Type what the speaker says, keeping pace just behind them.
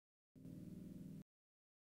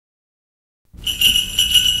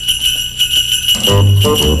Hey,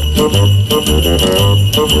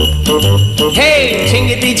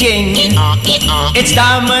 jingity-jing, it's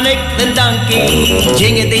Dominick the donkey.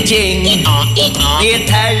 Jingity-jing, the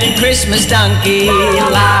Italian Christmas donkey.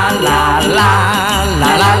 La la la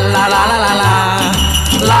la la la la la la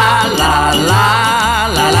la la la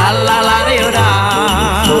la la la la.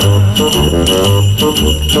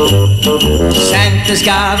 Santa's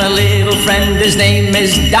got a little friend, his name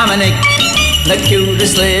is Dominick, the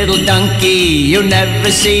cutest little donkey, you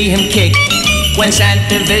never see him kick. When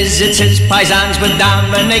Santa visits his paisans with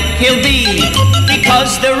Dominick he'll be,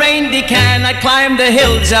 because the reindeer cannot climb the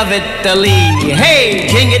hills of Italy. Hey,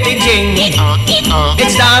 jingity-jing,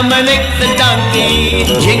 it's Dominick the donkey.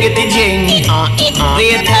 Jingity-jing,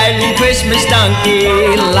 the Italian Christmas donkey.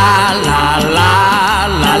 La la la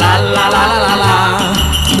la la la la la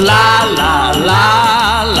la la la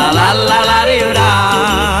la la la la la.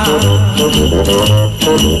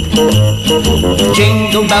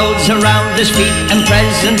 Jingle bells around his feet and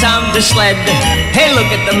presents on the sled. Hey,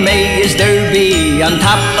 look at the Mayor's Derby on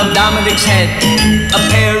top of Dominick's head. A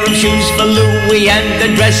pair of shoes for Louie and a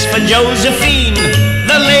dress for Josephine.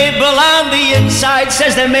 The label on the inside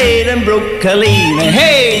says they're made in Brooklyn.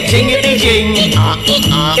 Hey, jingity-jing,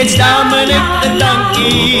 it's Dominick the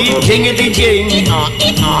donkey. Jingity-jing,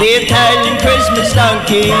 the Italian Christmas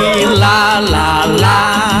donkey. La la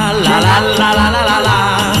la la la la la la la la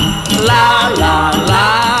la la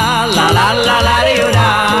la la la la.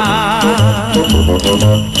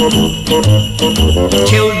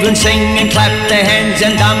 Children sing and clap their hands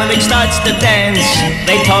and Dominick starts to dance.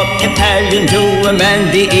 They talk Italian to him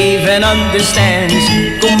and he even understands.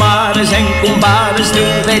 Kumaras and kumbaras do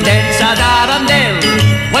they dance ad arandel.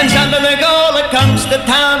 When Santa Nicola comes to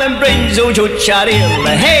town and brings ujucharil.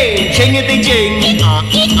 Hey, jingity-jing,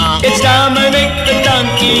 it's Dominick the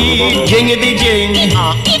donkey. Jingity-jing,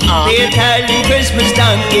 the Italian Christmas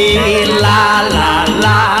donkey. La la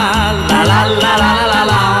la la la la la la la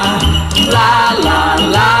la la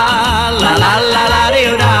la la la la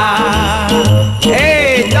la.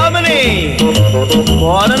 Hey, Dominick,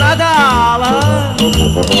 buon Natale.